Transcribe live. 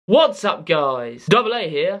What's up guys? Double A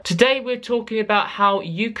here. Today we're talking about how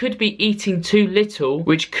you could be eating too little,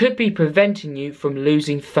 which could be preventing you from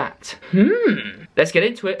losing fat. Let's get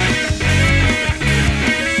into it.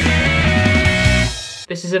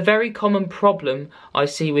 This is a very common problem I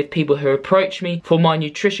see with people who approach me for my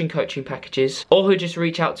nutrition coaching packages or who just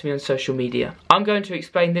reach out to me on social media. I'm going to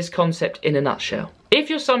explain this concept in a nutshell. If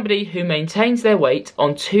you're somebody who maintains their weight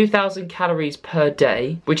on 2,000 calories per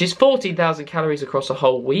day, which is 14,000 calories across a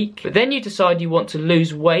whole week, but then you decide you want to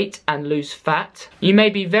lose weight and lose fat, you may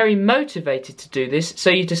be very motivated to do this, so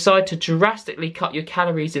you decide to drastically cut your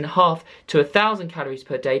calories in half to 1,000 calories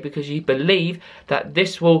per day because you believe that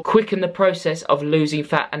this will quicken the process of losing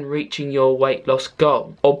fat and reaching your weight loss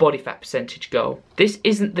goal or body fat percentage goal. This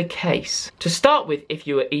isn't the case. To start with, if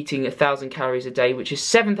you are eating 1,000 calories a day, which is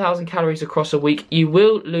 7,000 calories across a week, you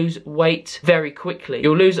will lose weight very quickly.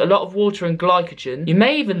 You'll lose a lot of water and glycogen. You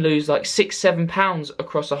may even lose like 6-7 pounds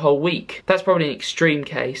across a whole week. That's probably an extreme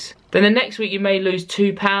case. Then the next week you may lose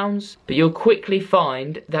 2 pounds, but you'll quickly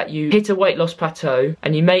find that you hit a weight loss plateau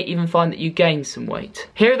and you may even find that you gain some weight.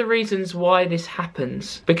 Here are the reasons why this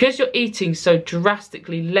happens. Because you're eating so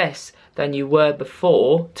drastically less than you were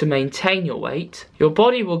before to maintain your weight, your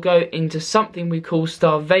body will go into something we call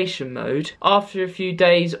starvation mode after a few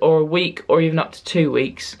days or a week or even up to 2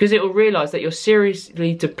 weeks, because it will realise that you're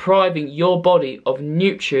seriously depriving your body of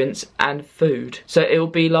nutrients and food. So it will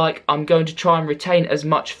be like, I'm going to try and retain as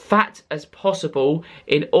much fat as possible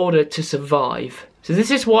in order to survive. So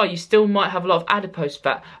this is why you still might have a lot of adipose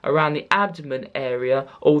fat around the abdomen area,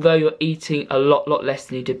 although you're eating a lot less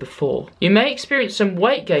than you did before. You may experience some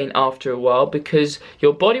weight gain after a while because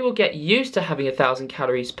your body will get used to having 1,000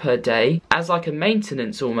 calories per day as like a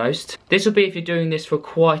maintenance almost. This will be if you're doing this for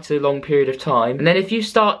quite a long period of time. And then if you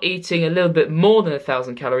start eating a little bit more than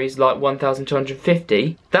 1,000 calories, like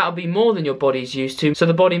 1,250, that'll be more than your body's used to. So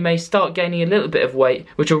the body may start gaining a little bit of weight,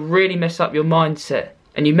 which will really mess up your mindset.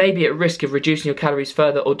 And you may be at risk of reducing your calories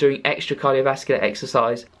further or doing extra cardiovascular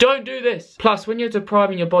exercise. Don't do this! Plus, when you're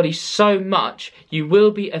depriving your body so much, you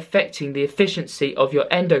will be affecting the efficiency of your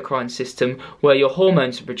endocrine system where your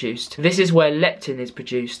hormones are produced. This is where leptin is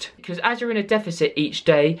produced. Because as you're in a deficit each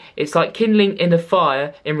day, it's like kindling in a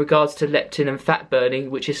fire in regards to leptin and fat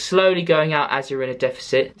burning, which is slowly going out as you're in a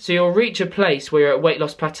deficit. So you'll reach a place where you're at weight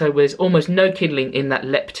loss plateau where there's almost no kindling in that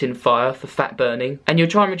leptin fire for fat burning. And you'll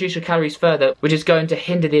try and reduce your calories further, which is going to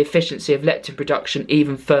hinder the efficiency of leptin production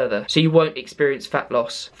even further, so you won't experience fat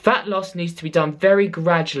loss. Fat loss needs to be done very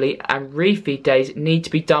gradually, and refeed days need to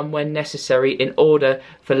be done when necessary in order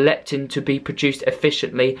for leptin to be produced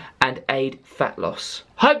efficiently and aid fat loss.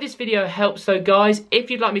 Hope this video helps though guys. If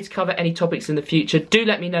you'd like me to cover any topics in the future, do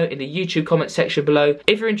let me know in the YouTube comment section below.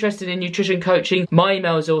 If you're interested in nutrition coaching, my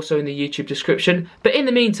email is also in the YouTube description. But in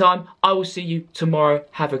the meantime, I will see you tomorrow.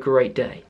 Have a great day.